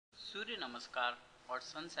SuryaNamaskar or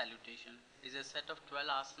sun salutation is a set of 12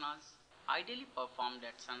 asanas ideally performed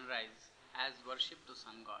at sunrise as worship to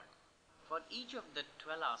sun god. For each of the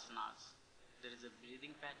 12 asanas, there is a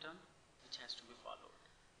breathing pattern which has to be followed.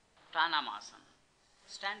 Pranamasana.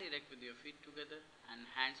 Stand erect with your feet together and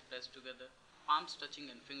hands pressed together, palms touching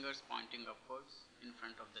and fingers pointing upwards in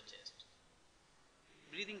front of the chest.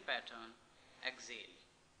 Breathing pattern. Exhale.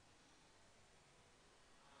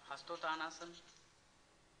 Hastottanasana.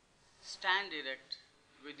 Stand erect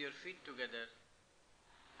with your feet together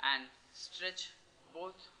and stretch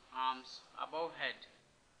both arms above head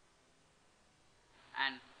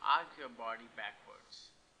and arc your body backwards.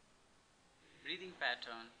 Breathing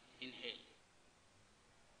pattern. Inhale.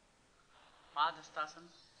 Padhastasana.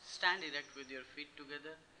 Stand erect with your feet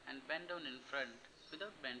together and bend down in front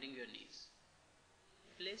without bending your knees.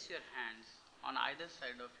 Place your hands on either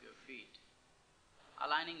side of your feet,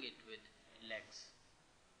 aligning it with legs.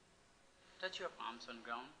 Touch your palms on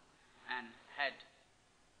ground and head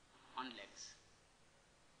on legs.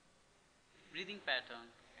 Breathing pattern.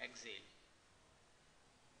 Exhale.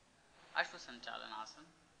 Ashwasanchalanasana.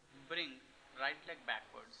 Bring right leg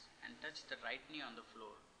backwards and touch the right knee on the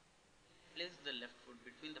floor. Place the left foot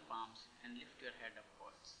between the palms and lift your head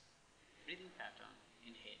upwards. Breathing pattern.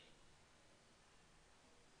 Inhale.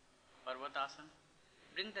 Parvatasana.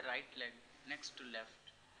 Bring the right leg next to left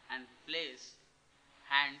and place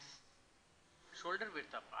hands shoulder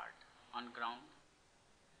width apart on ground.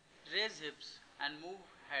 Raise hips and move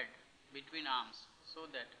head between arms so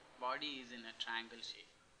that body is in a triangle shape.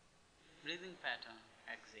 Breathing pattern.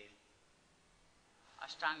 Exhale.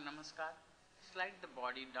 SuryaNamaskar. Slide the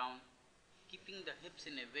body down, keeping the hips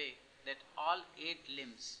in a way that all 8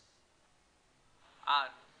 limbs are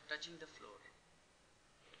touching the floor.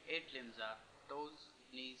 8 limbs are toes,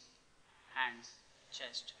 knees, hands,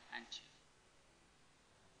 chest and chin.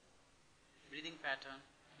 Breathing pattern.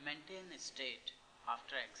 Maintain a state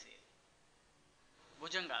after exhale.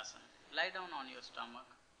 Bhujangasana. Lie down on your stomach,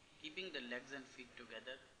 keeping the legs and feet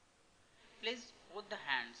together. Place both the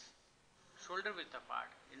hands shoulder width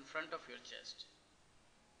apart in front of your chest.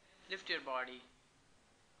 Lift your body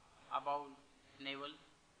above navel,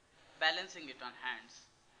 balancing it on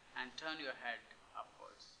hands, and turn your head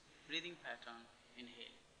upwards. Breathing pattern.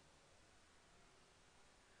 Inhale.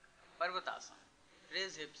 Parvatasana.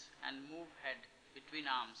 Raise hips and move head between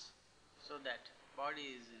arms so that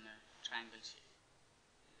body is in a triangle shape.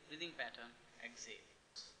 Breathing pattern. Exhale.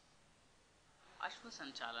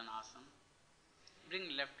 Ashwasanchalanasana.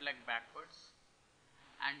 Bring left leg backwards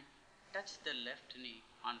and touch the left knee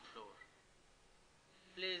on floor.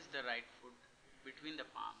 Place the right foot between the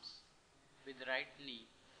palms with right knee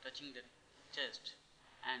touching the chest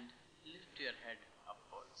and lift your head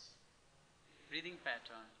upwards. Breathing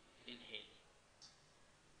pattern. Inhale.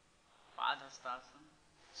 Padhastasana.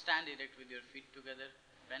 Stand erect with your feet together,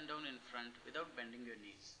 bend down in front without bending your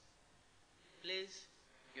knees. Place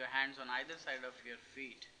your hands on either side of your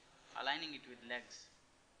feet, aligning it with legs,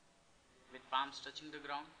 with palms touching the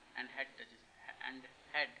ground and head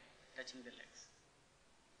touching the legs.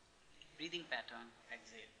 Breathing pattern.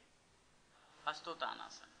 Exhale.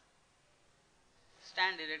 Hastottanasana.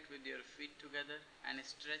 Stand erect with your feet together and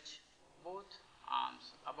stretch both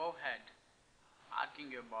arms above head,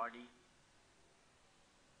 arcing your body.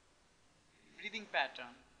 Breathing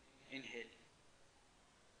pattern. Inhale.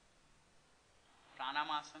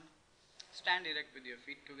 Pranamasana. Stand erect with your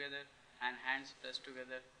feet together and hands pressed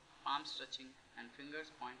together, palms touching and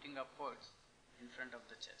fingers pointing upwards in front of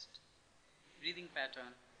the chest. Breathing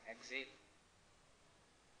pattern. Exhale.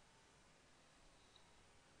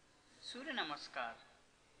 SuryaNamaskar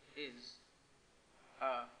is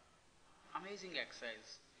an amazing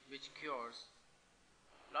exercise which cures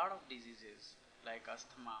lot of diseases like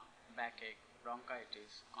asthma, backache,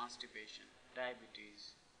 bronchitis, constipation,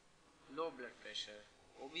 diabetes, low blood pressure,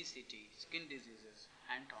 obesity, skin diseases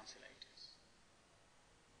and tonsillitis.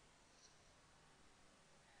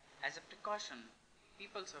 As a precaution,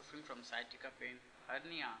 people suffering from sciatica pain,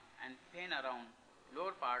 hernia and pain around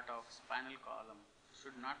lower part of spinal column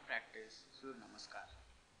should not practice SuryaNamaskar.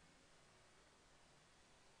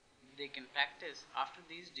 They can practice after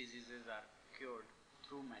these diseases are cured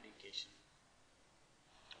through medication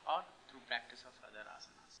or through practice of other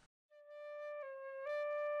asanas.